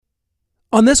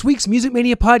On this week's Music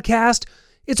Mania podcast,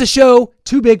 it's a show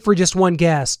too big for just one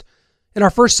guest. In our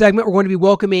first segment, we're going to be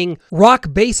welcoming rock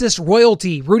bassist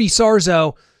royalty, Rudy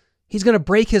Sarzo. He's going to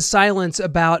break his silence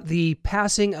about the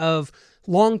passing of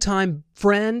longtime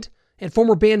friend and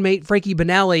former bandmate Frankie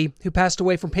Banali, who passed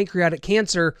away from pancreatic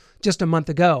cancer just a month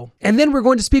ago. And then we're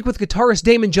going to speak with guitarist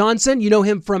Damon Johnson. You know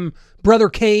him from Brother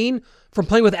Kane, from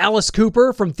playing with Alice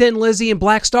Cooper, from Thin Lizzy and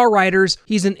Black Star Riders.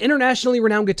 He's an internationally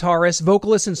renowned guitarist,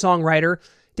 vocalist, and songwriter.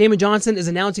 Damon Johnson is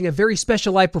announcing a very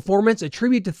special live performance, a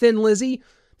tribute to Thin Lizzy.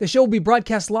 The show will be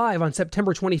broadcast live on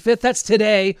September 25th. That's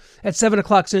today at 7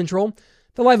 o'clock Central.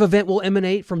 The live event will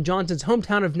emanate from Johnson's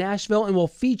hometown of Nashville and will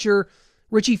feature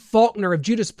Richie Faulkner of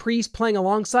Judas Priest playing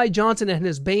alongside Johnson and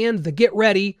his band, The Get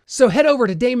Ready. So head over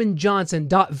to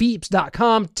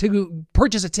damonjohnson.veeps.com to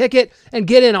purchase a ticket and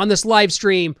get in on this live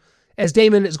stream, as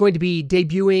Damon is going to be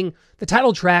debuting the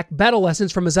title track, Battle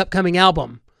Lessons, from his upcoming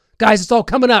album. Guys, it's all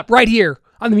coming up right here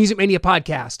on the Music Mania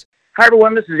podcast. Hi,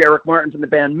 everyone. This is Eric Martin from the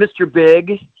band Mr.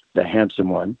 Big, the handsome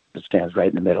one that stands right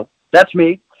in the middle. That's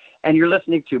me. And you're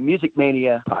listening to Music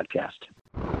Mania podcast.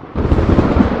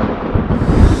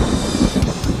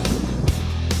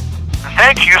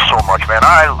 Thank you so much, man.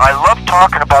 I love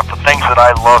talking about the things that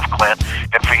I love, Clint.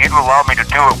 And for you to allow me to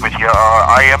do it with you,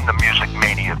 I am the Music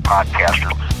Mania podcaster.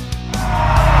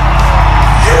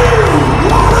 You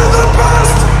wanted the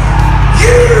best.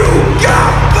 You got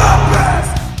the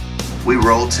best. We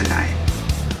roll tonight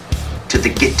to the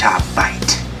guitar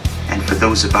bite. And for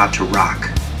those about to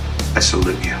rock, I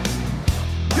salute you.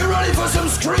 You ready for some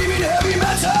screaming heavy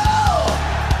metal?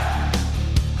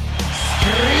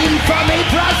 Scream for me,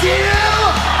 Brazil!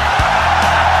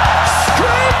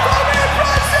 Scream for me,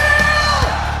 Brazil!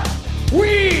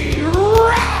 We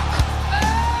rock!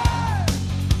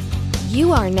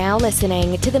 You are now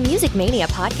listening to the Music Mania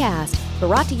podcast,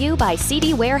 brought to you by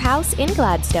CD Warehouse in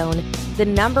Gladstone, the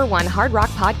 #1 hard rock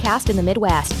podcast in the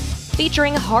Midwest,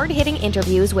 featuring hard-hitting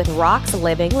interviews with rock's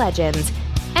living legends.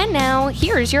 And now,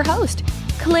 here's your host,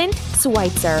 Clint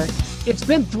Schweitzer. It's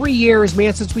been 3 years,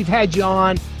 man, since we've had you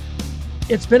on.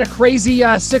 It's been a crazy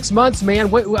 6 months,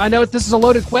 man. I know this is a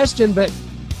loaded question, but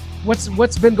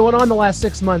what's been going on the last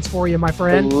 6 months for you, my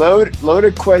friend?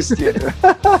 Loaded question.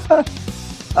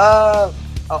 A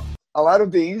lot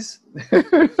of these.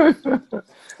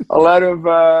 A lot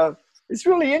of. It's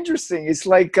really interesting. It's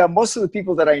like most of the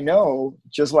people that I know,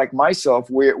 just like myself,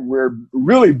 we're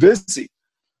really busy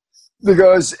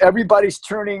because everybody's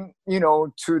turning,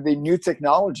 to the new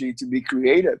technology to be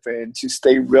creative and to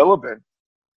stay relevant.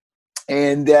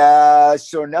 And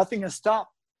so nothing has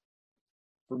stopped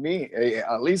for me.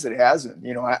 At least it hasn't.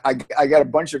 I got a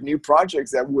bunch of new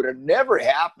projects that would have never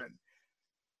happened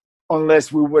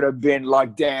unless we would have been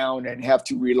locked down and have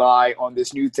to rely on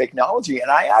this new technology. And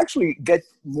I actually get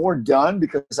more done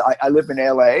because I live in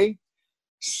LA.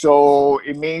 So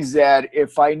it means that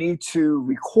if I need to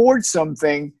record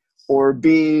something or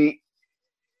be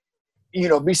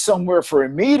somewhere for a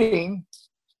meeting,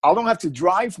 I don't have to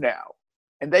drive now.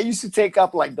 And that used to take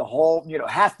up like the whole,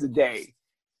 half the day,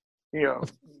 on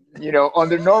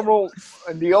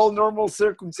the old normal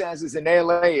circumstances in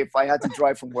LA, if I had to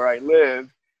drive from where I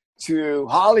live to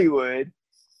Hollywood,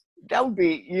 that would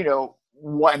be,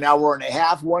 1 hour and a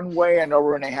half one way, an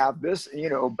hour and a half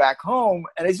back home.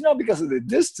 And it's not because of the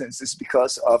distance, it's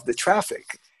because of the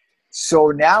traffic.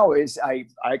 So now I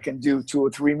can do 2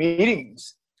 or 3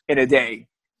 meetings in a day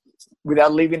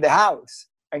without leaving the house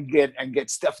and get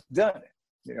stuff done.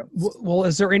 Well,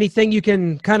 is there anything you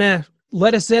can kind of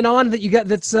let us in on that you got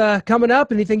that's coming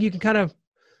up? Anything you can kind of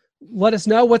let us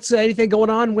know? What's anything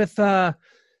going on with the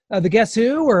Guess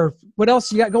Who, or what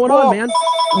else you got going on, man?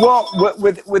 Well,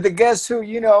 with the Guess Who,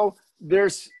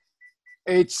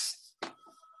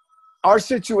 our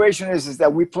situation is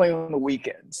that we play on the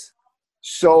weekends.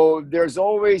 So there's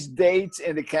always dates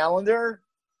in the calendar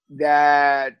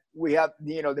that we have,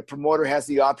 the promoter has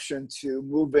the option to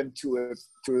move them to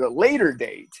a later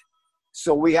date.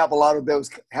 So we have a lot of those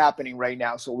happening right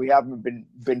now. So we haven't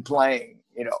been playing,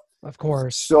 Of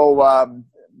course. So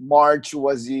March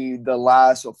was the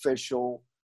last official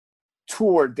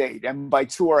tour date. And by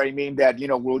tour, I mean that,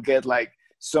 we'll get like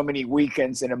so many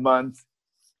weekends in a month.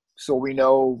 So we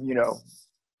know,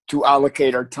 to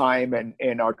allocate our time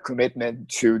and our commitment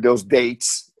to those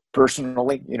dates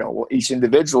personally, each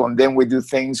individual. And then we do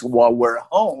things while we're at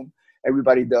home.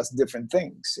 Everybody does different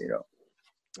things,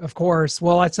 Of course.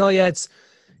 Well, I tell you, it's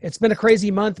been a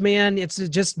crazy month, man. It's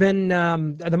just been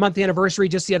the month anniversary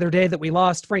just the other day that we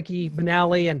lost Frankie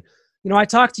Banali. And, I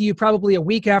talked to you probably a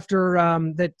week after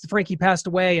that Frankie passed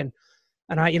away. And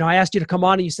I asked you to come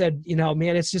on and you said,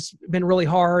 man, it's just been really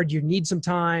hard. You need some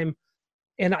time.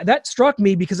 And that struck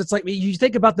me because it's like, you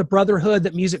think about the brotherhood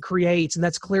that music creates, and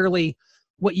that's clearly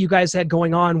what you guys had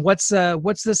going on. What's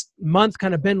this month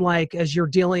kind of been like as you're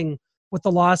dealing with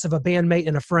the loss of a bandmate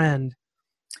and a friend?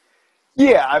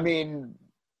 Yeah, I mean,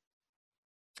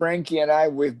 Frankie and I,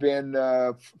 we've been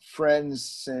friends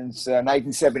since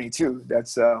 1972.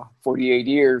 That's 48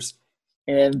 years.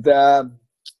 And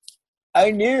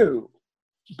I knew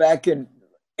back in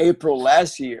April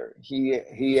last year,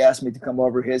 he asked me to come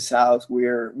over his house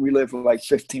where we live like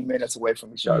 15 minutes away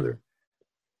from each other.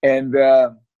 And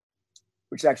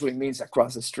which actually means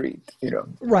across the street,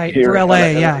 Right, for LA,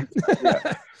 yeah.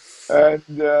 Yeah.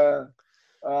 And,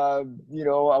 I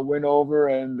went over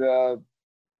and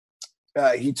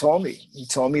he told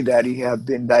me that he had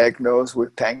been diagnosed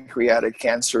with pancreatic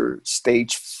cancer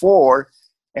stage 4,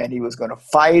 and he was going to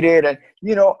fight it. And,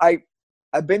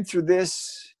 I've been through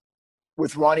this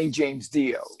with Ronnie James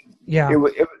Dio. Yeah.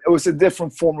 It was a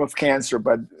different form of cancer,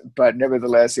 but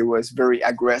nevertheless, it was very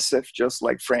aggressive, just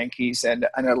like Frankie's, and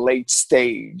a late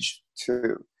stage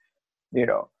too,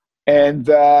 And,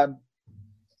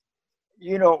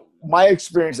 my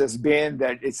experience has been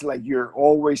that it's like you're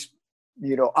always,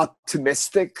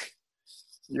 optimistic.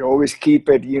 You always keep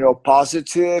it,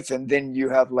 positive, and then you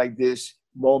have like this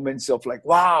moments of like,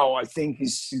 wow, I think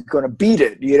he's going to beat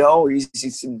it.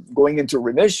 He's going into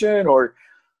remission or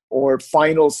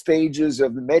final stages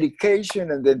of the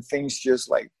medication, and then things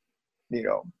just like,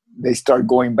 they start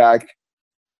going back.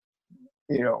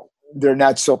 They're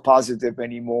not so positive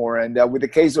anymore. And with the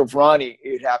case of Ronnie,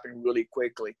 it happened really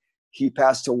quickly. He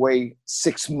passed away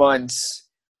 6 months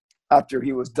after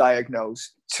he was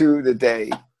diagnosed, to the day.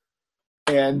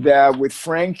 And with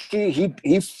Frankie,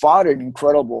 he fought an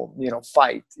incredible,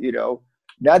 fight.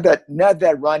 Not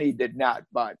that Ronnie did not,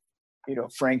 but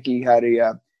Frankie had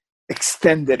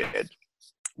extended it,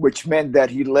 which meant that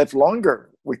he lived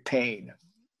longer with pain.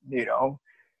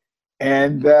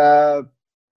 And I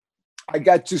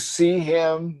got to see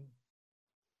him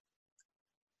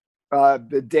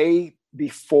the day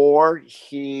before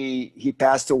he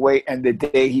passed away and the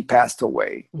day he passed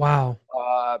away. Wow.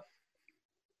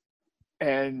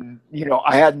 And,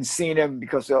 I hadn't seen him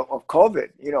because of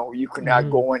COVID. You could not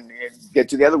go and get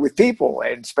together with people,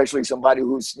 and especially somebody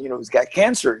who's got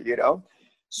cancer,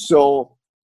 So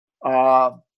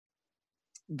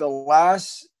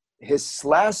his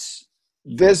last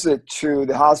visit to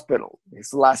the hospital,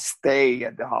 his last stay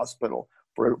at the hospital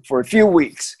for a few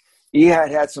weeks, he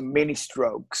had some mini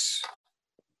strokes.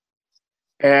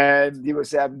 And he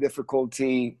was having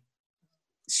difficulty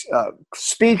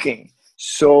speaking.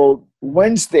 So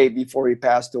Wednesday before he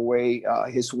passed away,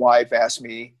 his wife asked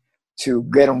me to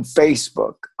get on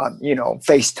Facebook,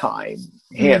 FaceTime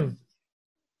him.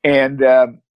 And,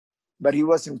 but he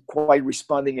wasn't quite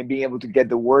responding and being able to get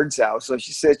the words out. So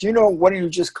she said, why don't you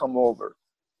just come over?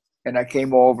 And I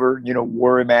came over,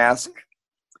 wore a mask.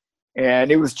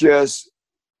 And it was just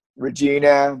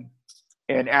Regina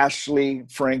and Ashley,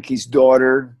 Frankie's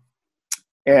daughter,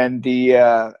 and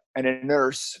a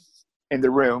nurse in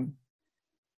the room.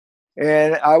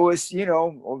 And I was,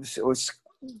 was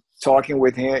talking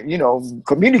with him,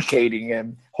 communicating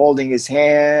and holding his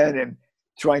hand and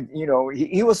trying,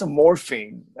 he was a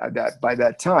morphine by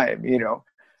that time,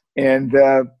 And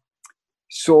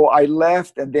so I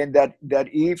left, and then that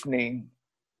evening,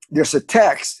 there's a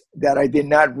text that I did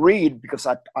not read because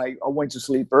I went to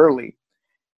sleep early.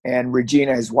 And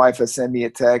Regina, his wife, had sent me a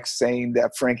text saying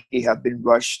that Frankie had been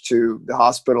rushed to the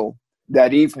hospital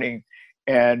that evening.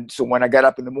 And so when I got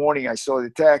up in the morning, I saw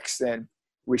the text and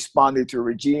responded to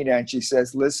Regina. And she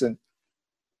says, listen,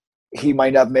 he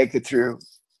might not make it through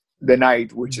the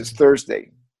night, which is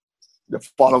Thursday, the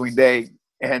following day.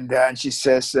 And she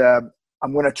says,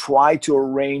 I'm going to try to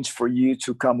arrange for you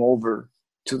to come over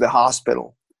to the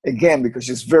hospital. Again, because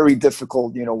it's very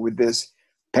difficult, with this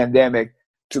pandemic,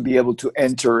 to be able to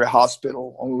enter a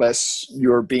hospital unless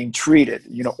you're being treated,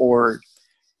 or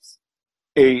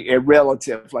a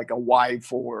relative like a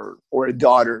wife or a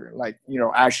daughter, like,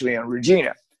 Ashley and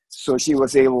Regina. So she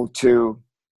was able to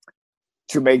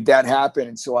make that happen.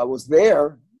 And so I was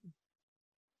there.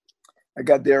 I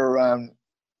got there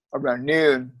around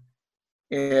noon,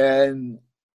 and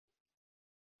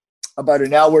about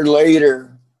an hour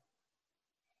later,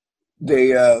 they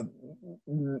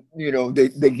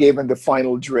gave him the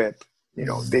final drip.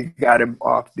 They got him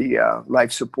off the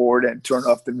life support and turned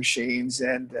off the machines.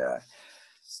 And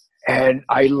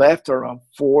I left around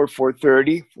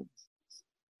 4:30,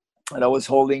 and I was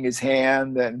holding his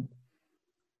hand, and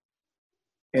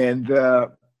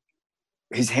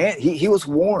his hand, he was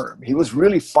warm. He was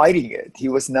really fighting it. He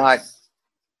was not,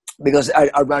 because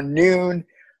around noon,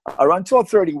 around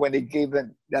 12:30 when they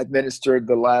administered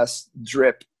the last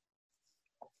drip,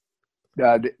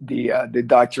 the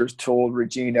doctors told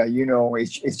Regina,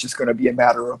 it's just going to be a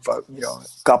matter of a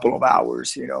couple of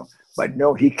hours, But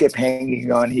no, he kept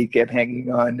hanging on.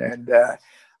 And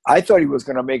I thought he was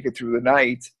going to make it through the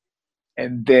night.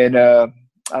 And then I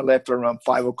left around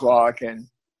 5:00.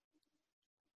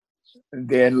 And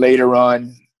then later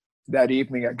on that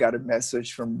evening, I got a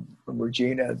message from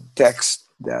Regina, text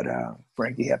that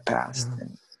Frankie had passed. Mm-hmm.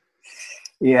 And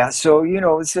yeah, so,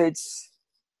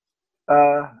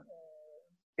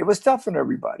 it was tough on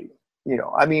everybody,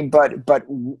 I mean, but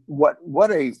what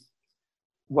a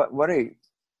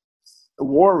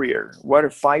warrior, what a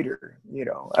fighter,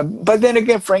 But then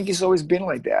again, Frankie's always been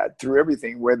like that through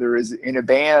everything, whether it's in a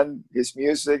band, his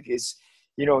music, he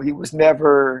was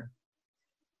never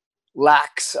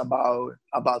lax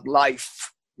about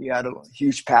life. He had a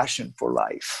huge passion for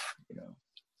life,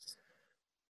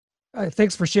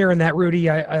 Thanks for sharing that, Rudy.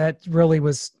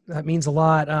 That means a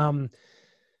lot.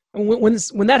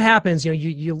 When that happens,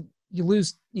 you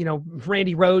lose,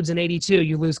 Randy Rhoads in 82,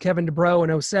 you lose Kevin DuBrow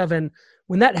in 07.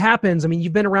 When that happens, I mean,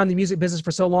 you've been around the music business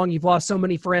for so long, you've lost so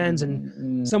many friends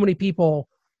and so many people.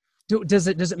 Does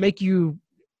it make you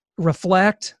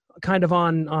reflect kind of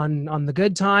on the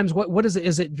good times? What is it?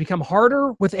 Is it become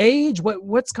harder with age?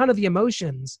 What's kind of the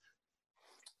emotions?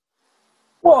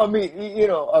 Well, I mean,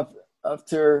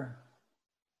 after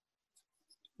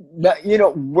that,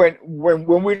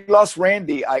 when we lost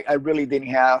Randy, I really didn't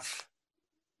have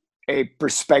a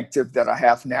perspective that I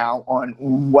have now on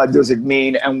what does it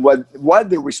mean and what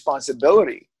the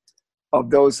responsibility of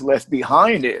those left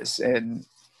behind is, and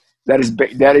that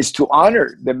is to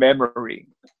honor the memory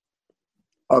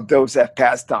of those that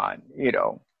passed on.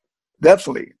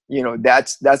 Definitely,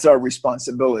 that's our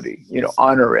responsibility.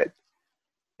 Honor it,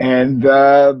 and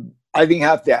I didn't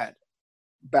have that.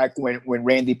 Back when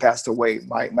Randy passed away,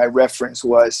 my reference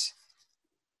was,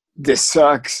 this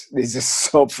sucks. This is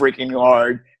so freaking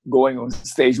hard going on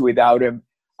stage without him.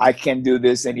 I can't do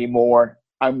this anymore.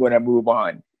 I'm going to move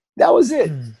on. That was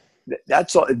it.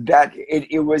 That's all. That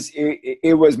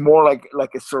it was more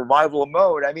like a survival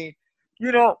mode. I mean,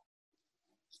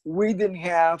 we didn't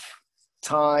have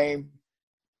time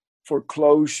for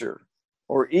closure,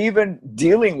 or even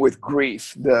dealing with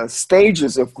grief, the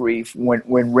stages of grief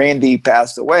when Randy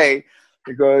passed away,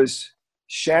 because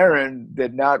Sharon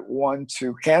did not want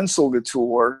to cancel the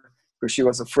tour because she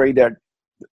was afraid that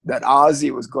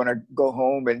Ozzy was going to go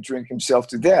home and drink himself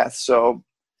to death. So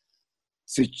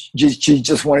she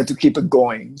just wanted to keep it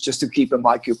going, just to keep him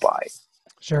occupied.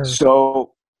 Sure.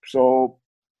 So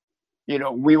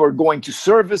we were going to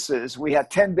services. We had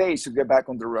 10 days to get back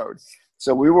on the road.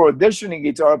 So we were auditioning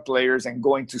guitar players and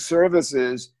going to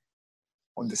services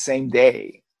on the same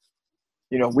day.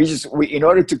 We in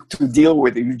order to deal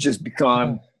with it, you just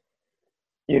become,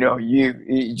 you're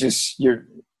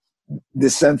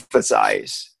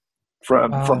desensitized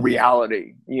from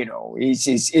reality.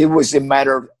 It was a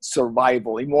matter of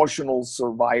survival, emotional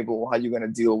survival. How you going to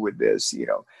deal with this?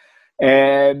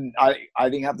 And I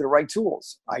didn't have the right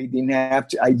tools. I did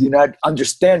not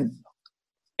understand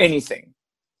anything.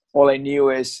 All I knew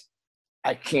is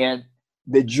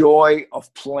the joy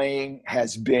of playing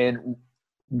has been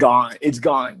gone. It's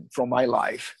gone from my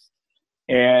life.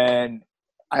 And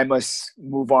I must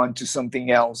move on to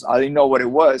something else. I didn't know what it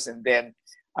was. And then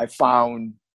I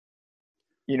found,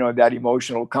 that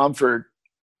emotional comfort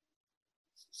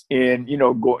in,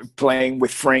 playing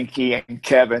with Frankie and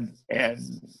Kevin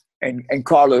and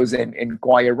Carlos and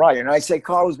Quiet Riot. And I say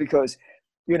Carlos because,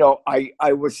 I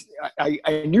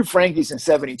knew Frankie since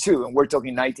 72, and we're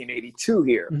talking 1982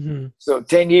 here. Mm-hmm. So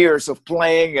 10 years of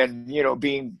playing and,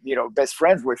 being, best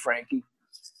friends with Frankie.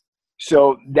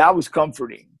 So that was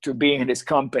comforting to be in his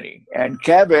company. And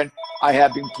Kevin, I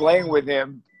have been playing with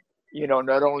him,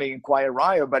 not only in Quiet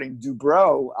Riot, but in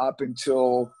DuBrow up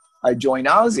until I joined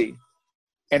Ozzy.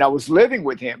 And I was living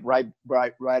with him right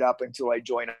up until I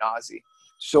joined Ozzy.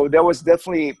 So there was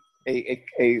definitely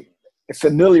a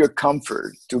familiar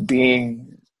comfort to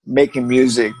making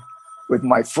music with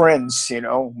my friends,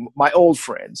 my old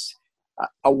friends,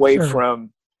 away Sure.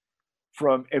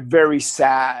 from a very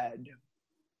sad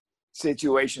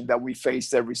situation that we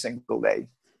faced every single day,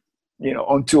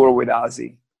 on tour with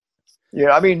Ozzy.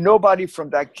 Nobody from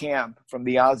that camp, from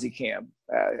the Ozzy camp,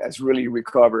 has really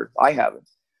recovered. I haven't.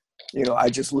 I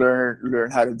just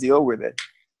learned how to deal with it.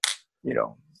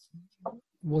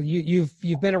 Well,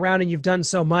 you've been around and you've done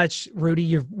so much, Rudy.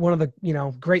 You're one of the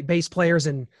great bass players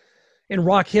in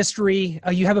rock history.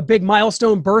 You have a big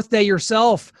milestone birthday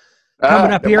yourself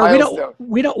coming up the here. milestone.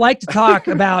 We don't like to talk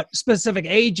about specific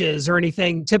ages or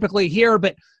anything typically here,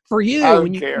 but for you, I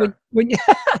don't care. when you,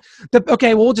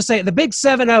 okay, well, we'll just say it. The big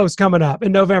 7-0 is coming up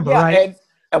in November, Yeah, right?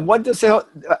 and what does it?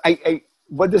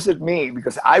 What does it mean?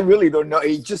 Because I really don't know.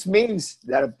 It just means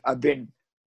that I've been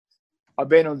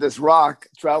on this rock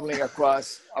traveling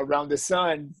around the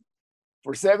sun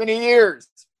for 70 years.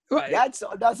 Right. That's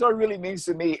what it really means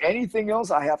to me. Anything else,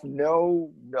 I have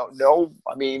no.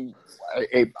 I mean,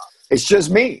 it's just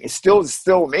me. It's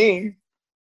still me.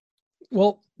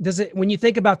 Well, does it, when you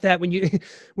think about that, when you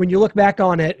look back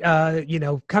on it,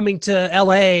 coming to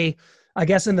LA, I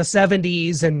guess in the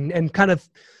 70s and kind of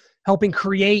helping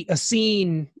create a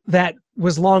scene that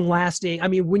was long lasting. I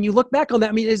mean, when you look back on that,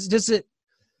 I mean,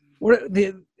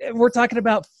 we're talking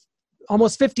about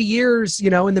almost 50 years,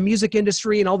 in the music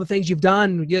industry and all the things you've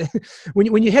done.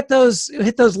 When you hit those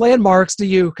landmarks, do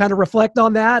you kind of reflect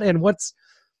on that? And what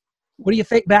do you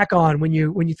think back on when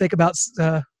you think about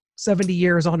 70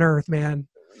 years on Earth, man?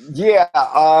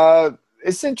 Yeah,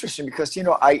 it's interesting because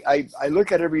I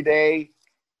look at every day,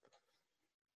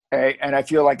 and I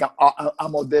feel like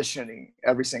I'm auditioning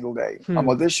every single day. I'm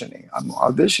auditioning.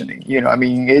 I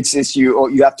mean, it's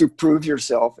you have to prove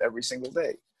yourself every single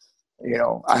day.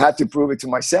 I had to prove it to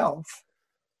myself,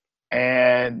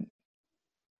 and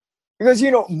because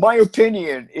my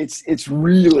opinion,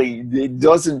 it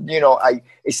doesn't.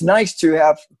 It's nice to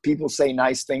have people say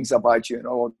nice things about you and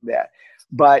all of that,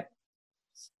 but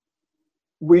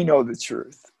we know the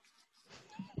truth.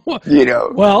 Well, you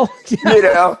know what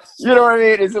I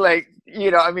mean? It's like,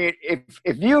 I mean,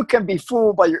 if you can be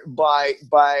fooled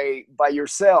by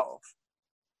yourself,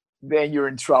 then you're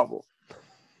in trouble.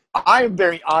 I am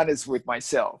very honest with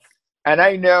myself, and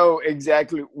I know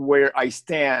exactly where I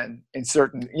stand in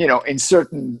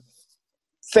certain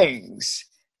things.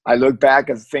 I look back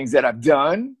at the things that I've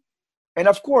done, and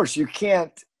of course you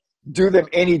can't do them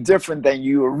any different than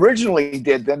you originally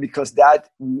did them, because that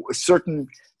certain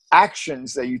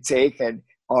actions that you take and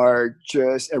are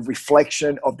just a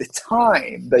reflection of the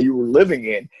time that you were living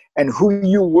in and who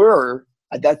you were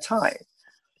at that time.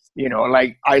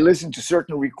 Like I listen to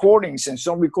certain recordings, and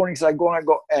some recordings I go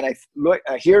and I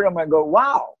hear them and go,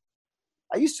 wow,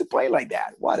 I used to play like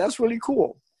that. Wow, that's really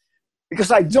cool.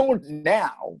 Because I don't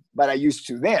now, but I used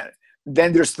to then.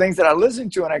 Then there's things that I listen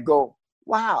to and I go,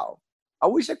 wow, I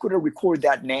wish I could have recorded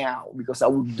that now, because I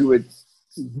would do it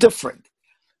different.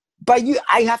 But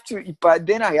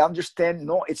then I understand,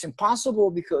 no, it's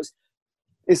impossible, because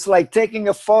it's like taking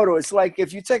a photo. It's like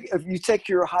if you take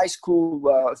your high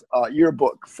school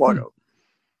yearbook photo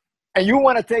and you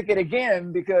want to take it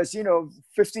again because,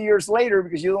 50 years later,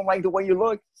 because you don't like the way you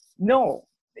look. No,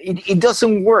 it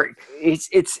doesn't work. It's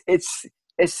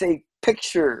a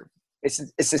picture.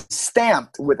 It's a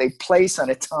stamp with a place and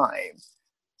a time,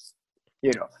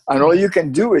 and all you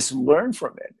can do is learn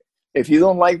from it. If you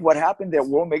don't like what happened, then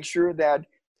we'll make sure that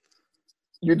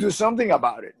you do something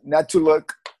about it, not to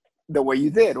look the way you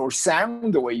did or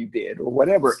sound the way you did or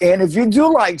whatever. And if you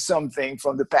do like something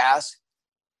from the past,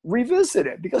 revisit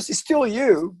it, because it's still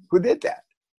you who did that.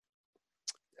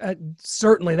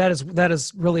 Certainly, that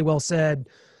is really well said.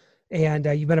 And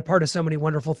you've been a part of so many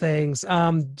wonderful things.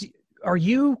 Are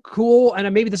you cool?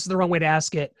 And maybe this is the wrong way to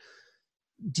ask it.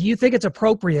 Do you think it's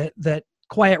appropriate that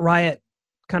Quiet Riot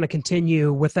kind of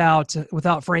continue without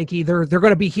Frankie? They're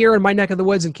going to be here in my neck of the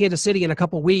woods in Kansas City in a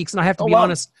couple of weeks, and I have to be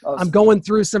honest, I'm going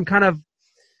through some kind of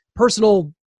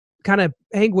personal kind of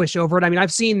anguish over it. I mean,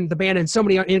 I've seen the band in so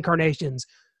many incarnations,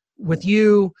 with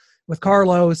you, with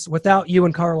Carlos, without you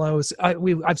and Carlos.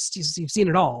 I've seen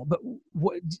it all. But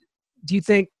what do you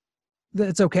think that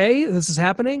it's okay? This is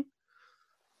happening.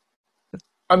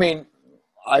 I mean,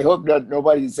 I hope that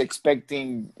nobody's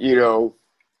expecting,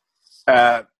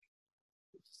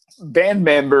 band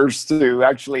members to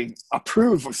actually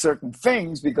approve of certain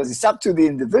things, because it's up to the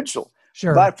individual.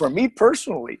 Sure. But for me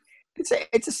personally,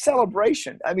 it's a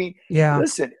celebration. I mean,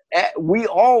 listen, we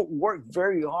all work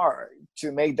very hard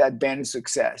to make that band a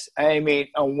success. I mean,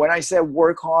 when I say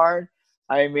work hard,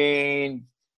 I mean,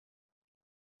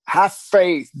 have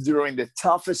faith during the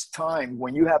toughest time,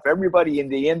 when you have everybody in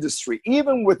the industry,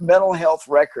 even with Mental Health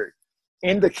record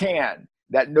in the can,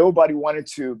 that nobody wanted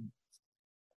to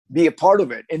be a part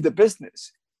of it in the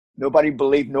business. Nobody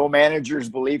believed, no managers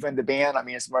believe in the band. I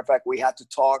mean, as a matter of fact, we had to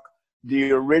talk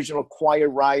the original Quiet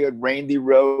Riot, Randy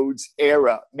Rhoads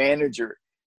era manager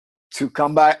to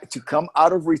come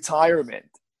out of retirement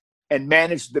and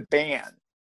manage the band,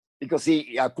 because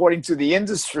he, according to the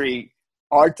industry,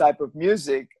 our type of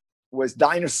music was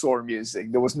dinosaur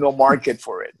music. There was no market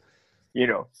for it,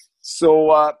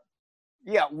 So,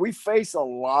 we face a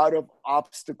lot of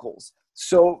obstacles.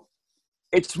 So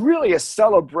it's really a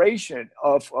celebration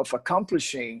of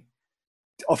accomplishing,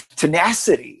 of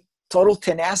tenacity, total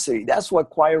tenacity. That's what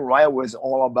Quiet Riot was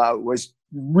all about, was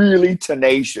really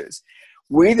tenacious.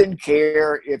 We didn't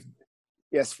care if,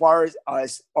 as far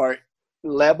as our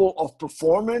level of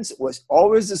performance was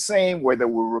always the same, whether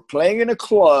we were playing in a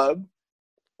club,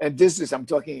 and this is, I'm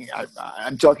talking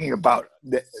about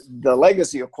the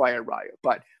legacy of Quiet Riot.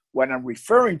 But what I'm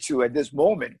referring to at this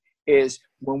moment is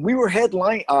when we were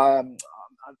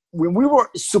when we were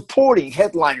supporting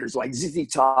headliners like ZZ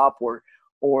Top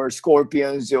or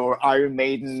Scorpions or Iron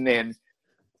Maiden and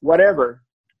whatever,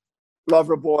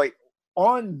 Loverboy,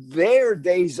 on their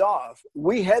days off,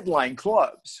 we headlined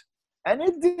clubs. And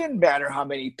it didn't matter how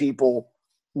many people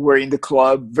were in the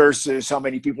club versus how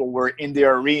many people were in the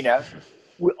arena.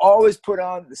 We always put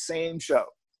on the same show.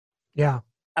 Yeah.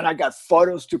 And I got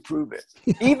photos to prove it.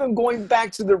 Even going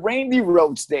back to the Randy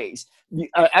Rhoads days,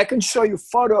 I can show you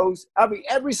photos. I mean,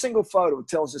 every single photo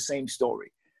tells the same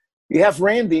story. You have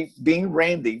Randy being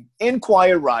Randy in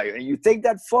Quiet Riot, and you take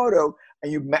that photo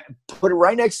and you put it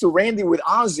right next to Randy with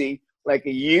Ozzy, like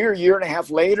a year and a half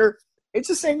later, it's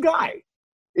the same guy.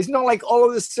 It's not like all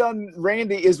of a sudden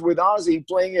Randy is with Ozzy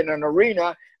playing in an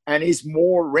arena and he's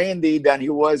more Randy than he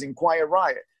was in Quiet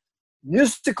Riot.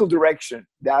 Musical direction,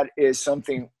 that is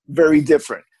something very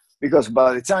different, because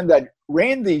by the time that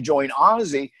Randy joined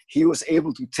Ozzy, he was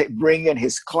able to bring in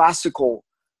his classical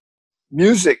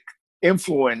music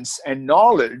influence and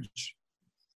knowledge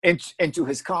into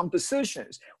his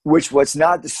compositions, which was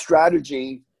not the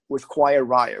strategy with Quiet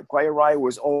Riot. Quiet Riot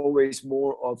was always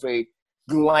more of a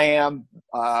glam,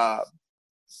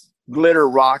 glitter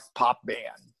rock pop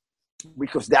band,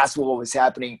 because that's what was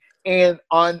happening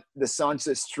on the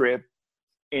Sunset Strip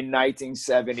in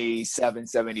 1977,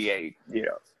 78,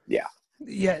 yeah.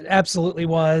 Yeah, it absolutely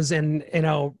was. And,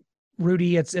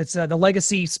 Rudy, it's the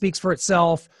legacy speaks for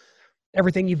itself.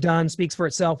 Everything you've done speaks for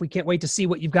itself. We can't wait to see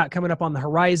what you've got coming up on the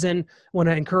horizon. Want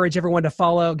to encourage everyone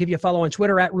to give you a follow on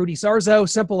Twitter at Rudy Sarzo.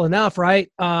 Simple enough, right?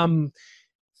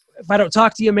 If I don't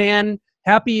talk to you, man,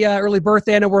 happy early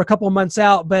birthday. I know we're a couple of months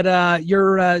out, but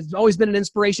you're always been an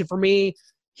inspiration for me.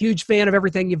 Huge fan of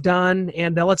everything you've done.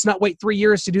 And let's not wait 3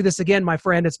 years to do this again, my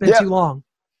friend. It's been too long.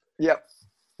 Yep.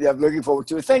 Yeah, I'm looking forward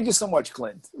to it. Thank you so much,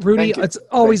 Clint. Rudy, it's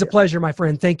always a pleasure, my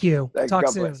friend. Thank you. Talk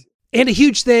soon. And a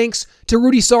huge thanks to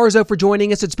Rudy Sarzo for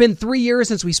joining us. It's been 3 years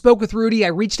since we spoke with Rudy. I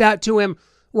reached out to him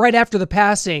right after the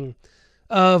passing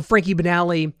of Frankie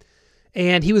Banali,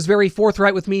 and he was very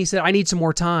forthright with me. He said, I need some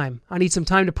more time. I need some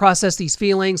time to process these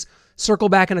feelings, circle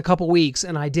back in a couple weeks.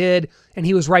 And I did, and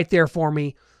he was right there for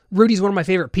me. Rudy's one of my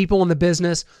favorite people in the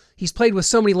business. He's played with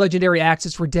so many legendary acts,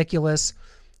 it's ridiculous.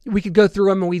 We could go through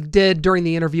them, and we did during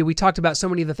the interview. We talked about so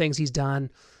many of the things he's done,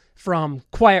 from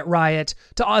Quiet Riot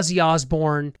to Ozzy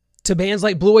Osbourne, to bands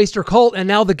like Blue Oyster Cult, and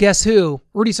now the Guess Who.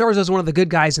 Rudy Sarzo is one of the good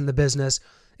guys in the business,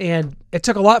 and it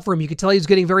took a lot for him. You could tell he was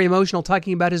getting very emotional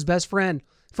talking about his best friend,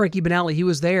 Frankie Banali. He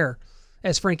was there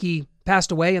as Frankie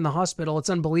passed away in the hospital. It's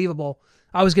unbelievable.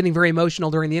 I was getting very emotional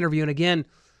during the interview, and again,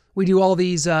 we do all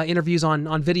these interviews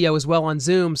on video as well on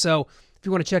Zoom, so if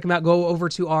you want to check them out, go over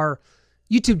to our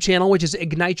YouTube channel, which is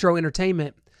Ignitro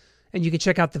Entertainment, and you can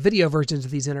check out the video versions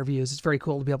of these interviews. It's very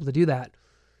cool to be able to do that.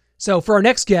 So for our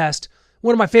next guest,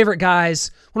 one of my favorite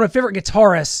guys, one of my favorite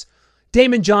guitarists,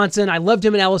 Damon Johnson. I loved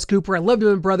him in Alice Cooper. I loved him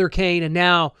in Brother Kane. And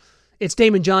now it's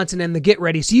Damon Johnson and the Get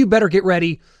Ready. So you better get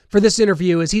ready for this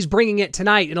interview, as he's bringing it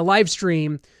tonight in a live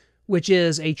stream, which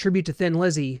is a tribute to Thin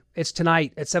Lizzy. It's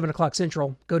tonight at 7 o'clock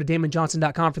Central. Go to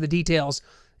DamonJohnson.com for the details.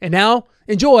 And now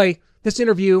enjoy this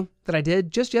interview that I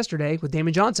did just yesterday with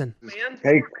Damon Johnson.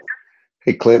 Man.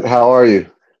 Hey, Clint, how are you?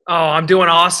 Oh, I'm doing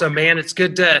awesome, man. It's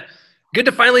good to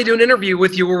finally do an interview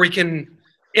with you where we can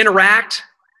interact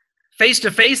face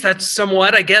to face. That's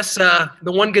somewhat, I guess, the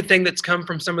one good thing that's come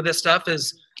from some of this stuff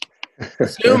is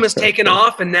Zoom has taken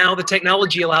off, and now the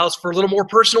technology allows for a little more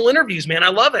personal interviews, man. I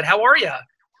love it. How are you?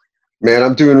 Man,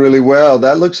 I'm doing really well.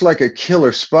 That looks like a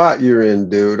killer spot you're in,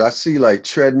 dude. I see like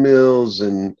treadmills,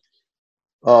 and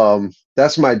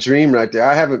that's my dream right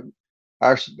there.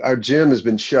 Our gym has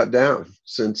been shut down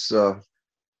since, for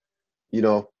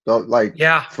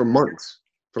months.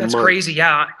 That's crazy.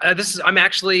 Yeah. I'm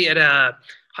actually at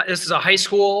this is a high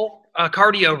school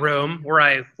cardio room where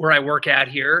I work at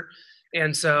here.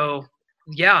 And so,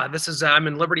 yeah, I'm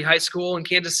in Liberty High School in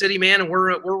Kansas City, man. And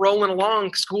we're rolling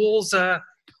along. School's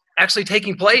actually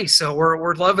taking place. So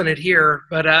we're loving it here,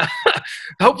 but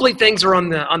hopefully things are on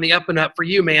the up and up for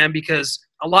you, man, because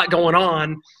a lot going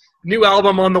on. New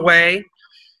album on the way.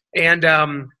 And,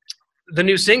 the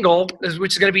new single,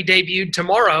 which is going to be debuted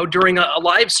tomorrow during a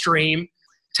live stream.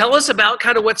 tell us about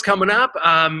kind of what's coming up.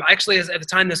 Actually, at the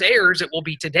time this airs, it will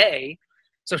be today.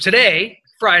 So today,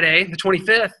 Friday, the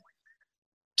 25th,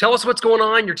 tell us what's going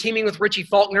on. You're teaming with Richie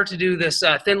Faulkner to do this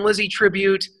Thin Lizzy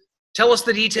tribute. Tell us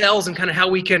the details and kind of how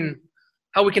we can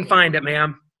find it,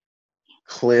 ma'am.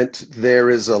 Clint, there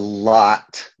is a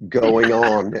lot going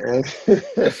on, man.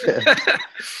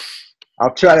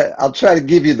 I'll try to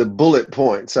give you the bullet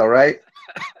points, all right?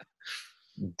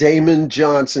 Damon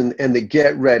Johnson and the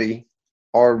Get Ready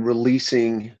are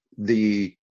releasing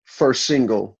the first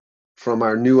single from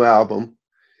our new album.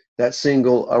 That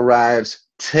single arrives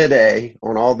today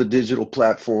on all the digital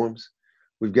platforms.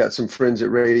 We've got some friends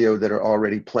at radio that are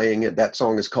already playing it. That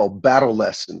song is called Battle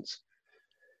Lessons.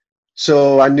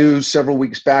 So I knew several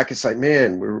weeks back, it's like,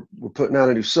 man, we're putting out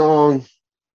a new song.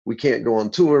 We can't go on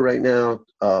tour right now.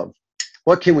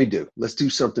 What can we do? Let's do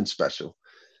something special.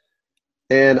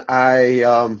 And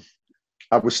I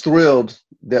was thrilled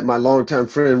that my longtime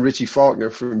friend Richie Faulkner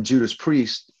from Judas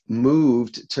Priest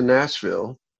moved to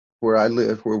Nashville, where I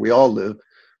live, where we all live,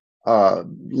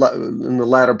 in the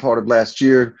latter part of last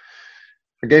year.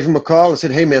 I gave him a call and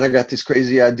said, hey, man, I got this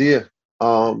crazy idea.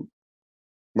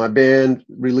 My band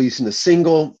releasing a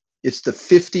single. It's the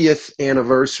 50th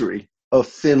anniversary of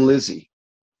Thin Lizzy.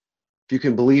 If you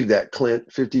can believe that, Clint,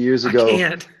 50 years ago. I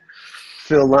can't.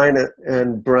 Phil Lynott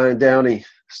and Brian Downey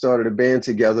started a band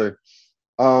together.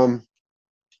 I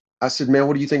said, man,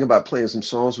 what do you think about playing some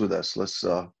songs with us? Let's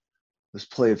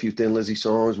play a few Thin Lizzy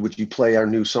songs. Would you play our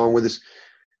new song with us?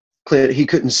 Clint, he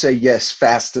couldn't say yes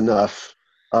fast enough.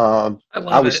 I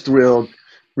was thrilled.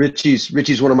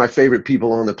 Richie's one of my favorite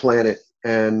people on the planet.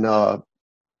 And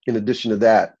in addition to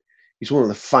that, he's one of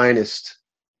the finest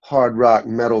hard rock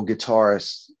metal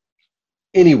guitarists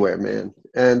anywhere, man.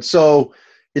 And so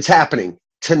it's happening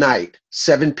tonight,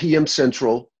 7 p.m.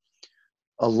 Central,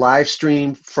 a live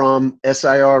stream from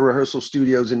SIR Rehearsal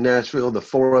Studios in Nashville. The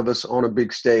four of us on a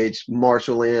big stage,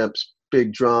 Marshall amps,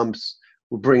 big drums.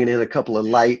 We're bringing in a couple of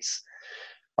lights.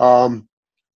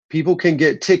 People can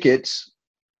get tickets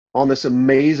on this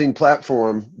amazing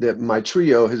platform that my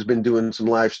trio has been doing some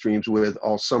live streams with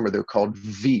all summer. They're called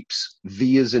Veeps.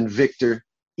 V as in Victor,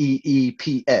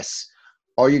 EEPS.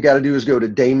 All you got to do is go to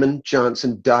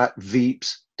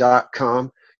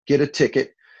damonjohnson.veeps.com, get a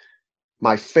ticket.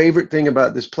 My favorite thing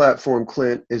about this platform,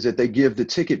 Clint, is that they give the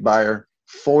ticket buyer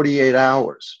 48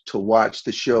 hours to watch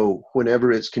the show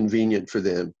whenever it's convenient for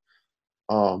them.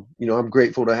 I'm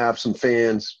grateful to have some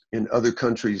fans in other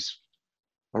countries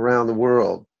around the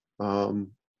world. A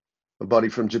buddy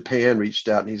from Japan reached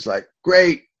out and he's like,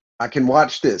 great, I can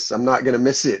watch this. I'm not going to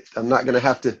miss it. I'm not going to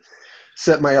have to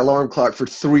set my alarm clock for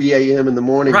 3 a.m. in the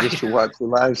morning just to watch the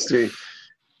live stream.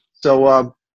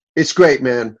 So it's great,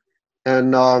 man.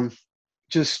 And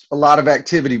just a lot of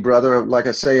activity, brother. Like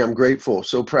I say, I'm grateful.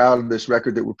 So proud of this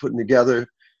record that we're putting together.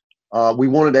 We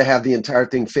wanted to have the entire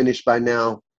thing finished by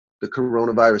now. The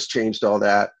coronavirus changed all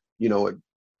that.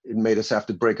 It made us have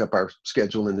to break up our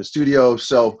schedule in the studio.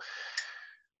 So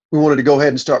we wanted to go ahead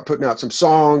and start putting out some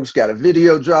songs. Got a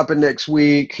video dropping next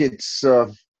week. It's I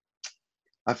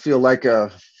feel like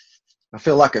a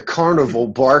carnival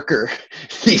barker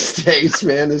these days,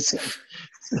 man. There's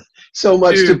so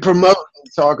much to promote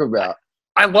and talk about.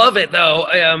 I love it though.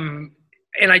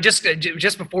 And I just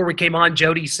before we came on,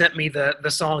 Jody sent me the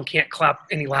song "Can't Clap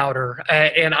Any Louder,"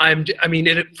 and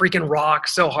it freaking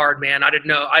rocks so hard, man. I didn't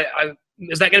know.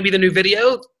 Is that going to be the new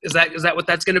video? Is that what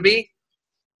that's going to be?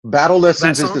 Battle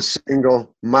Lessons is the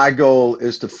single. My goal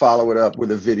is to follow it up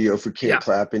with a video for Can't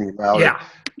Clap Any Louder. Yeah.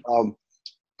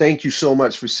 Thank you so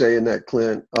much for saying that,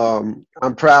 Clint.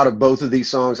 I'm proud of both of these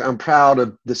songs. I'm proud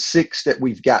of the 6 that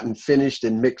we've gotten finished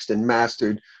and mixed and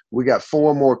mastered. We got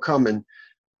 4 more coming.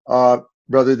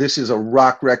 Brother, this is a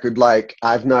rock record like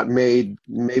I've not made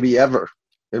maybe ever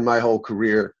in my whole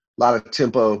career. A lot of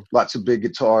tempo, lots of big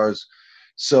guitars.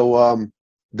 So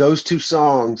those 2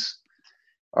 songs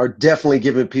are definitely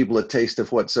giving people a taste of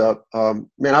what's up.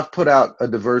 Man, I've put out a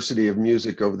diversity of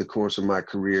music over the course of my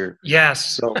career.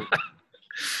 Yes. So,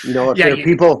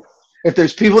 if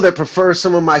there's people that prefer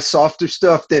some of my softer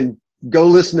stuff, then go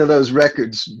listen to those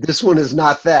records. This one is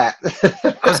not that.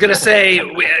 I was going to say,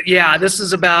 this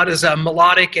is about as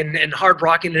melodic and hard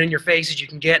rocking and in your face as you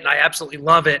can get, and I absolutely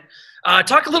love it.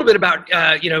 Talk a little bit about,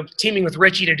 teaming with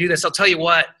Richie to do this. I'll tell you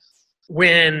what,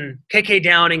 when KK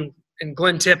Downing and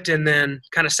Glenn Tipton then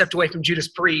kind of stepped away from Judas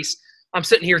Priest, I'm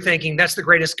sitting here thinking that's the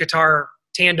greatest guitar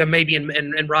tandem maybe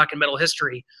in rock and metal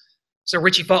history. So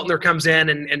Richie Faulkner comes in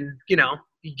and you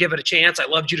give it a chance. I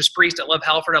love Judas Priest. I love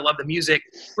Halford. I love the music.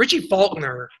 Richie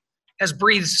Faulkner has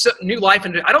breathed new life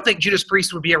into. I don't think Judas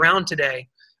Priest would be around today.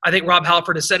 I think Rob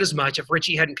Halford has said as much if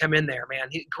Richie hadn't come in there, man.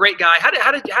 Great guy. How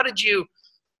did you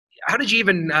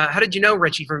know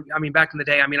Richie from, I mean, back in the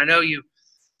day? I mean, I know you've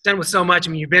done with so much.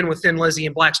 I mean, you've been with Thin Lizzy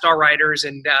and Black Star Riders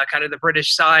and kind of the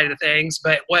British side of things,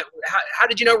 but how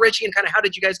did you know Richie, and kind of how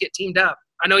did you guys get teamed up?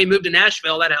 I know he moved to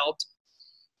Nashville. That helped.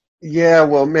 Yeah,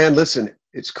 well, man, listen,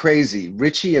 it's crazy.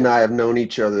 Richie and I have known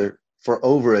each other for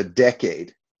over a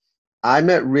decade. I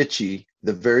met Richie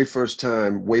the very first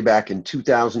time way back in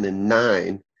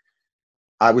 2009.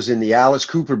 I was in the Alice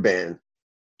Cooper band.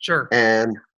 Sure.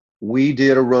 And we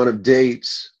did a run of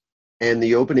dates, and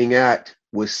the opening act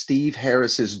was Steve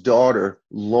Harris's daughter,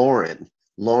 Lauren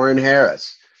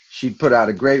Harris. She'd put out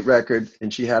a great record,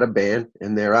 and she had a band,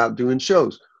 and they're out doing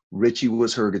shows. Richie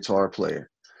was her guitar player.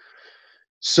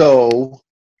 So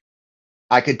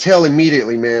I could tell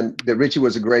immediately, man, that Richie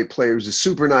was a great player. He was a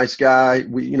super nice guy.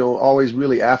 We, always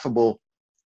really affable.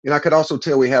 And I could also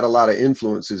tell we had a lot of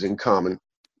influences in common.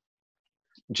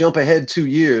 Jump ahead 2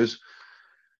 years,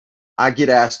 I get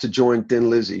asked to join Thin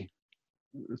Lizzy.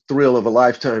 Thrill of a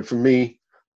lifetime for me.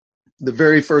 The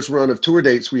very first run of tour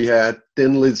dates we had,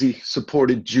 Thin Lizzy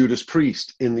supported Judas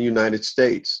Priest in the United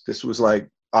States. This was like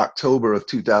October of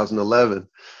 2011.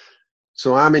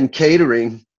 So I'm in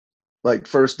catering, like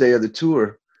first day of the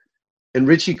tour, and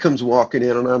Richie comes walking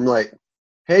in, and I'm like,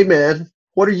 "Hey man,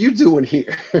 what are you doing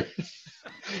here?"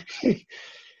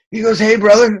 He goes, "Hey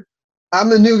brother, I'm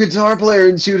the new guitar player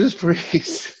in Judas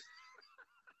Priest."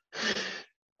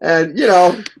 And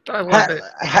I love it.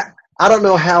 I don't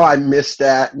know how I missed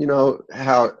that.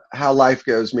 How life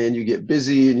goes, man. You get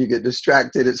busy and you get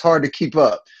distracted. It's hard to keep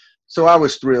up. So I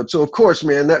was thrilled. So of course,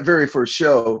 man, that very first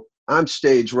show, I'm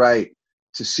stage right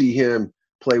to see him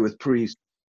play with Priest.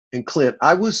 And Clint,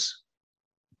 I was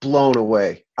blown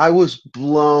away. I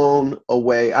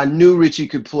knew Richie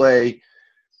could play,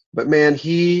 but man,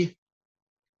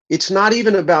 it's not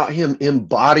even about him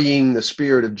embodying the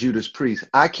spirit of Judas Priest.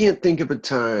 I can't think of a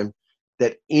time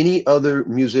that any other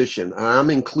musician, and I'm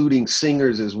including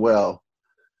singers as well,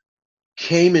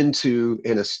 came into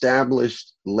an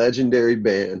established legendary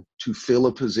band to fill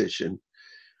a position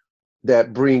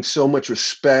that brings so much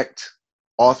respect,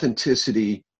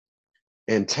 authenticity,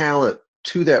 and talent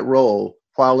to that role,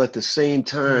 while at the same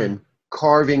time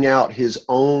carving out his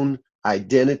own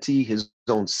identity, his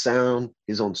own sound,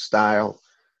 his own style.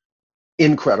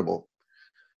 Incredible.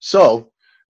 So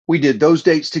we did those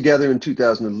dates together in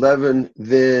 2011.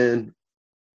 Then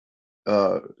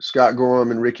Scott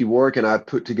Gorham and Ricky Warwick and I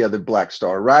put together Black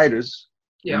Star Riders.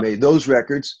 Yeah. We made those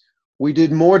records. We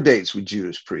did more dates with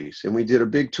Judas Priest, and we did a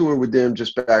big tour with them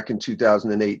just back in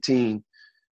 2018.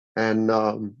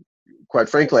 And quite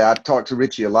frankly, I talked to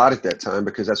Richie a lot at that time,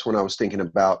 because that's when I was thinking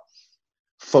about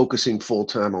focusing full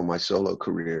time on my solo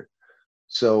career.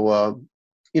 So,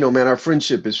 man, our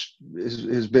friendship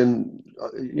has been,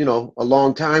 a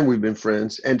long time we've been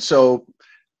friends. And so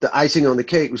the icing on the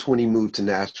cake was when he moved to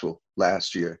Nashville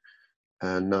last year.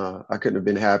 And I couldn't have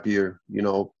been happier.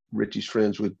 Richie's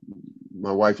friends with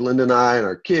my wife, Linda, and I, and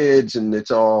our kids. And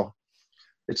it's all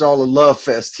a love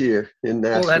fest here in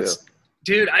Nashville.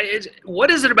 Dude,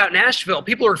 what is it about Nashville?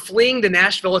 People are fleeing to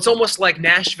Nashville. It's almost like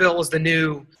Nashville is the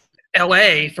new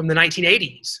LA from the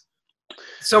 1980s.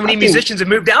 So many musicians have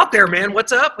moved out there, man.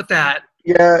 What's up with that?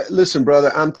 Yeah, listen,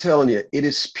 brother, I'm telling you, it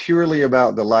is purely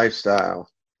about the lifestyle.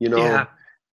 Yeah.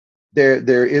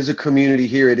 There is a community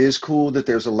here. It is cool that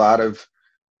there's a lot of,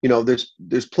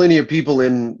 there's plenty of people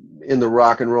in the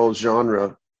rock and roll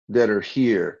genre that are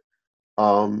here.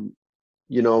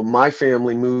 My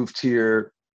family moved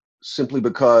here simply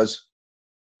because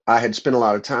I had spent a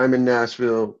lot of time in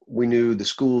Nashville. We knew the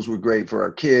schools were great for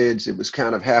our kids. It was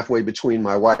kind of halfway between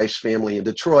my wife's family in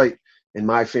Detroit and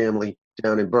my family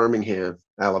down in Birmingham,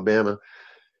 Alabama.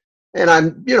 And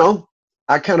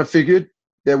I kind of figured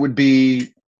there would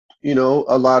be,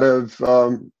 a lot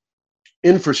of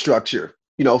infrastructure,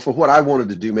 for what I wanted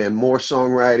to do, man. More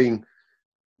songwriting,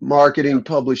 marketing,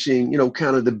 publishing,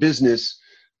 kind of the business.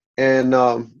 And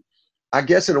I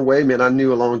guess in a way, man, I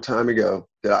knew a long time ago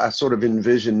that I sort of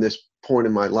envisioned this point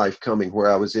in my life coming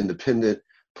where I was independent,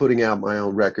 putting out my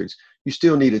own records. You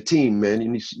still need a team, man.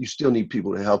 You still need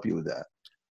people to help you with that.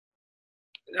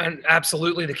 And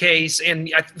absolutely the case.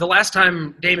 And the last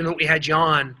time, Damon, that we had you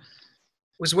on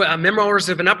was Memoirs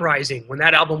of an Uprising, when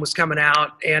that album was coming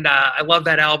out. And I love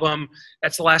that album.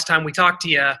 That's the last time we talked to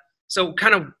you. So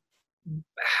kind of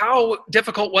how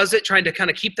difficult was it trying to kind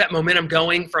of keep that momentum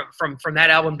going from that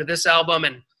album to this album?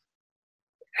 And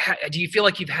do you feel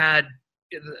like you've had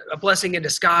a blessing in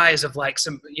disguise of like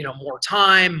some, more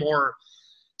time, more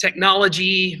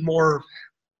technology, more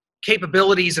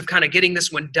capabilities of kind of getting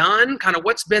this one done? Kind of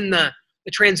what's been the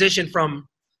transition from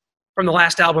the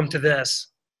last album to this?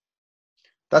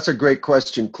 That's a great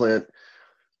question, Clint.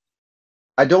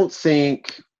 I don't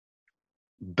think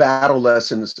Battle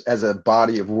Lessons as a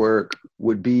body of work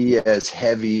would be as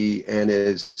heavy and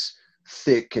as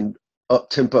thick and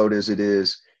up-tempoed as it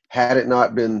is had it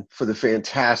not been for the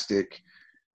fantastic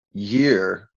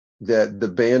year that the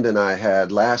band and I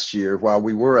had last year while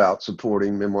we were out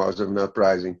supporting Memoirs of an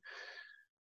Uprising.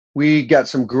 We got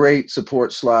some great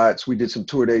support slots. We did some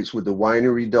tour dates with the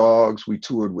Winery Dogs. We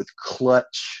toured with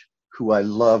Clutch, who I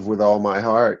love with all my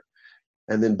heart.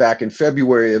 And then back in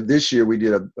February of this year, we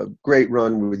did a great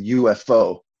run with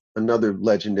UFO, another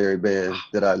legendary band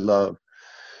that I love.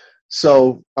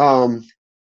 So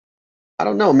I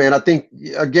don't know, man. I think,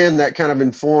 again, that kind of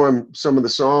informed some of the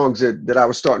songs that I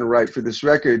was starting to write for this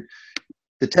record.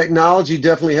 The technology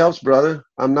definitely helps, brother.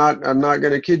 I'm not going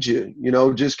to kid you. You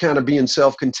know, just kind of being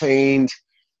self-contained.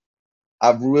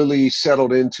 I've really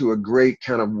settled into a great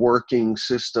kind of working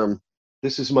system.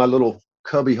 This is my little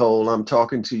cubby hole I'm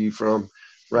talking to you from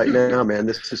right now, man.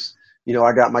 This is, you know,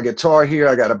 I got my guitar here,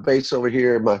 I got a bass over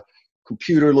here, my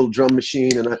computer, little drum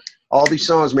machine, and all these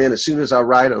songs, man, as soon as I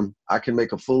write them, I can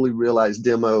make a fully realized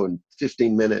demo in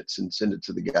 15 minutes and send it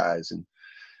to the guys.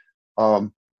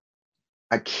 And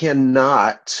I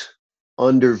cannot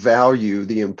undervalue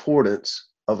the importance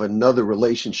of another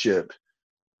relationship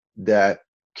that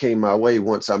came my way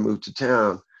once I moved to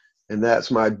town. And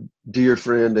that's my dear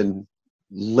friend and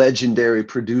legendary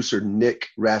producer, Nick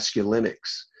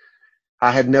Raskulinecz.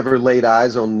 I had never laid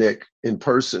eyes on Nick in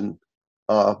person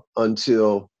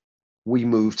until we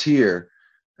moved here.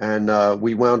 And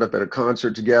we wound up at a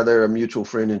concert together. A mutual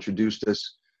friend introduced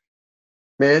us.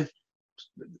 Man,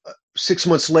 6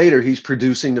 months later, he's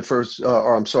producing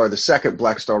the second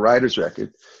Black Star Riders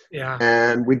record. Yeah.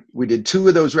 And we did 2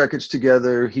 of those records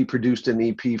together. He produced an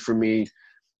EP for me.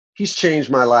 He's changed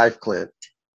my life, Clint.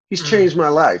 He's changed my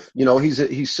life. You know,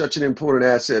 he's such an important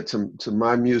asset to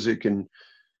my music and,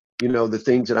 you know, the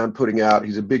things that I'm putting out.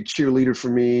 He's a big cheerleader for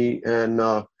me. And,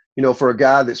 you know, for a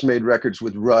guy that's made records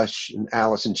with Rush and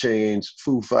Alice in Chains,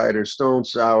 Foo Fighters, Stone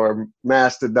Sour,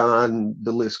 Mastodon,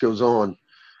 the list goes on.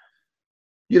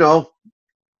 You know,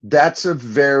 that's a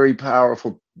very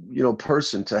powerful, you know,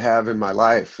 person to have in my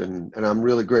life. And I'm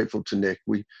really grateful to Nick.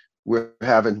 We've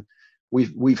had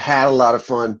a lot of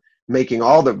fun making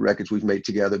all the records we've made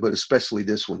together, but especially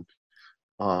this one.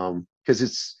 Because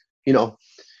it's, you know,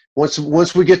 once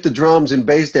we get the drums and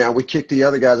bass down, we kick the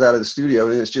other guys out of the studio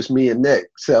and it's just me and Nick.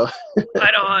 So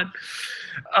right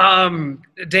on.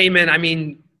 Damon, I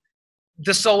mean,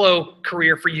 the solo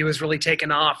career for you has really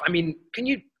taken off. I mean, can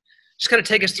you just kind of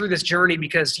take us through this journey,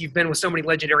 because you've been with so many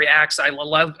legendary acts. I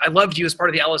loved you as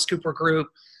part of the Alice Cooper group.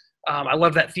 I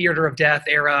love that Theater of Death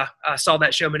era. I saw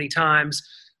that show many times.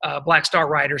 Black Star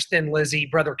Riders, Thin Lizzy,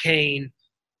 Brother Kane.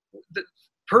 The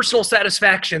personal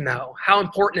satisfaction, though, how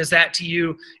important is that to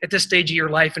you at this stage of your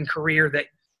life and career, that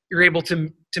you're able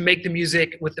to make the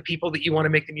music with the people that you want to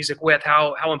make the music with?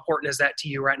 How important is that to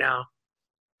you right now?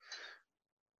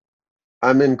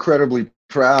 I'm incredibly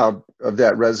proud of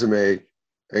that resume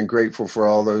and grateful for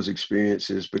all those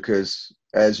experiences, because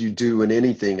as you do in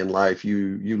anything in life,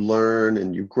 you learn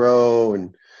and you grow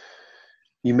and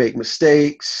you make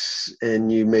mistakes and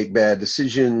you make bad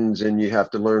decisions and you have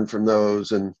to learn from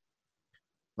those. And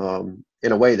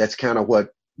in a way, that's kind of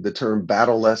what the term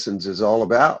Battle Lessons is all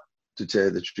about, to tell you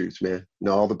the truth, man. You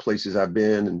know, all the places I've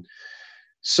been. And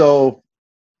so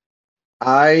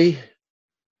I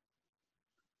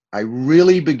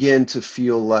really began to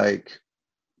feel like,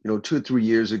 you know, 2 or 3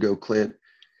 years ago, Clint,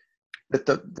 that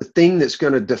the thing that's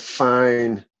going to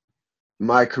define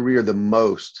my career the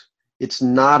most, it's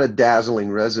not a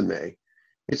dazzling resume.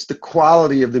 It's the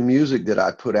quality of the music that I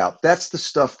put out. That's the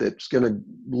stuff that's going to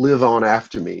live on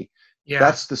after me. Yeah.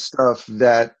 That's the stuff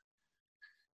that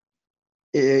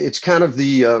it's kind of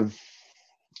the,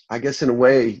 I guess in a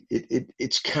way,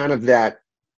 it's kind of that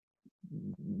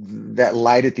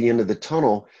light at the end of the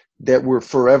tunnel that we're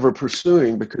forever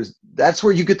pursuing, because that's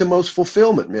where you get the most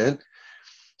fulfillment, man.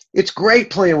 It's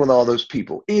great playing with all those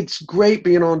people. It's great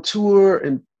being on tour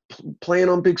and playing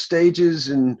on big stages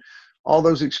and all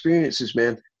those experiences,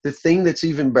 man. The thing that's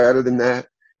even better than that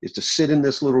is to sit in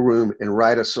this little room and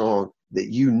write a song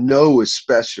that you know is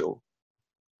special,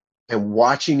 and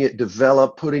watching it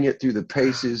develop, putting it through the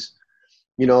paces.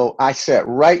 You know, I sat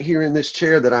right here in this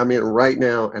chair that I'm in right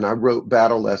now, and I wrote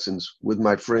Battle Lessons with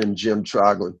my friend Jim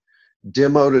Troglin,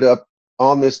 demoed it up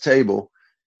on this table,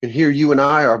 and here you and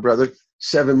I are, brother,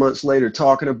 7 months later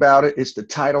talking about it. It's the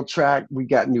title track. We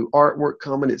got new artwork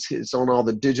coming. It's on all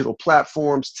the digital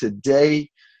platforms today.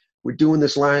 We're doing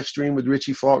this live stream with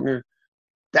Richie Faulkner.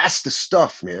 That's the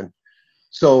stuff, man.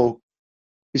 So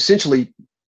essentially,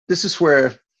 this is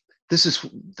the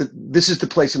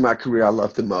place in my career I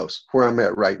love the most, where I'm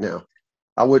at right now.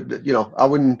 I wouldn't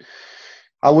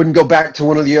go back to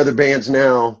one of the other bands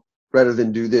now rather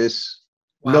than do this.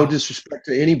 Wow. No disrespect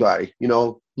to anybody,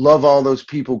 love all those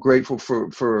people, grateful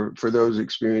for those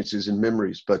experiences and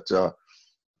memories. But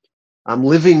I'm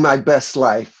living my best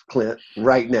life, Clint,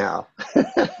 right now.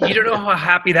 You don't know how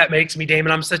happy that makes me,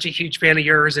 Damon. I'm such a huge fan of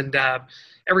yours, and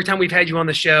every time we've had you on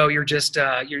the show, you're just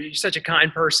you're such a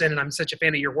kind person, and I'm such a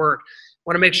fan of your work.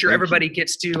 Want to make sure everybody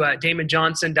gets to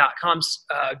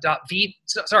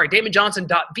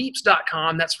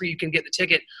DamonJohnson.veeps.com. That's where you can get the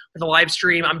ticket for the live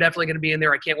stream. I'm definitely going to be in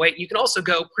there. I can't wait. You can also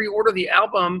go pre-order the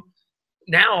album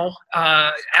now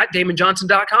at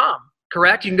DamonJohnson.com.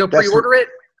 Correct? You can go pre-order it.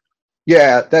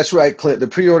 Yeah, that's right, Clint. The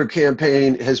pre-order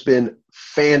campaign has been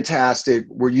fantastic.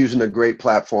 We're using a great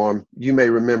platform. You may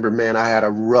remember, man, I had a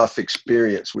rough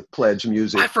experience with Pledge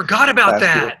Music. I forgot about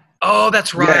that. Year. Oh,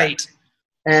 that's right. Yeah.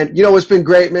 And it's been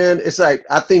great, man. It's like,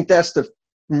 I think that's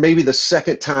maybe the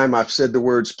second time I've said the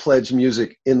words Pledge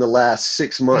Music in the last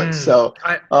 6 months. So,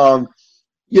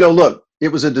 look, it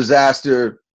was a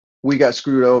disaster. We got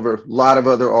screwed over. A lot of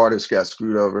other artists got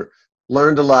screwed over.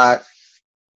 Learned a lot.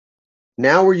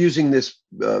 Now we're using this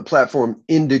platform,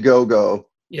 Indiegogo.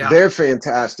 Yeah. They're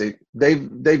fantastic.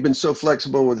 They've been so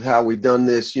flexible with how we've done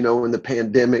this. In the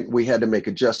pandemic, we had to make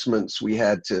adjustments. We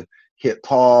had to hit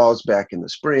pause back in the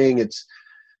spring. It's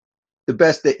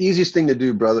the easiest thing to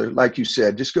do, brother. Like you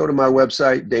said, just go to my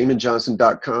website,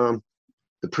 DamonJohnson.com.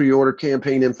 The pre-order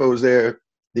campaign info is there.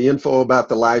 The info about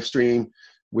the live stream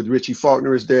with Richie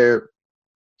Faulkner is there.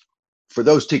 For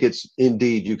those tickets,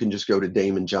 indeed, you can just go to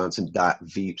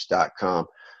DamonJohnson.veeps.com.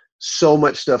 So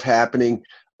much stuff happening.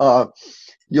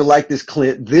 You'll like this,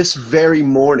 Clint. This very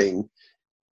morning,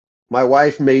 my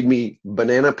wife made me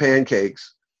banana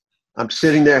pancakes. I'm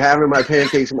sitting there having my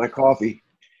pancakes and my coffee,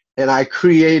 and I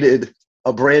created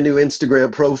a brand new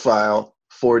Instagram profile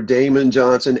for Damon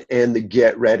Johnson and the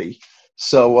Get Ready.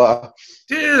 So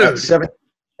dude, at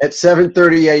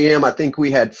 7:30 a.m., I think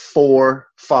we had 4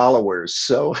 followers.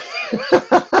 So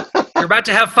you're about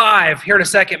to have 5 here in a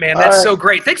second, man. That's so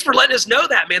great. Thanks for letting us know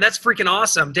that, man. That's freaking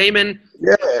awesome. Damon,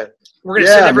 yeah, we're going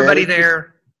to send everybody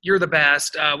there. You're the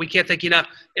best. We can't thank you enough.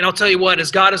 And I'll tell you what,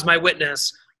 as God is my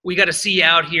witness, we got to see you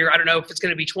out here. I don't know if it's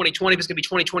going to be 2020, if it's going to be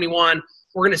 2021.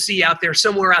 We're going to see you out there,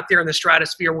 somewhere out there in the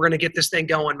stratosphere. We're going to get this thing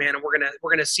going, man, and we're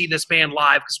going to see this band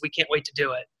live because we can't wait to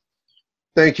do it.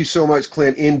 Thank you so much,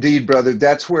 Clint. Indeed, brother.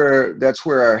 That's where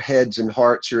our heads and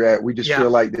hearts are at. We just feel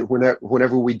like that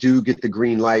whenever we do get the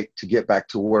green light to get back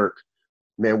to work,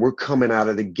 man, we're coming out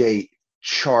of the gate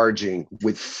charging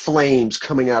with flames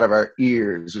coming out of our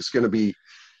ears. We're going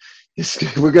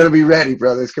to be ready,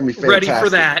 brother. It's going to be fantastic. Ready for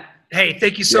that. Hey,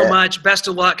 thank you so much. Best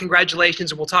of luck.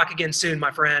 Congratulations. And we'll talk again soon,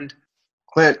 my friend.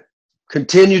 Clint,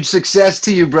 continued success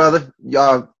to you, brother.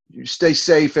 You stay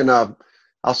safe, and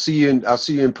I'll see you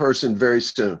in person very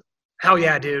soon. Hell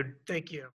yeah, dude. Thank you.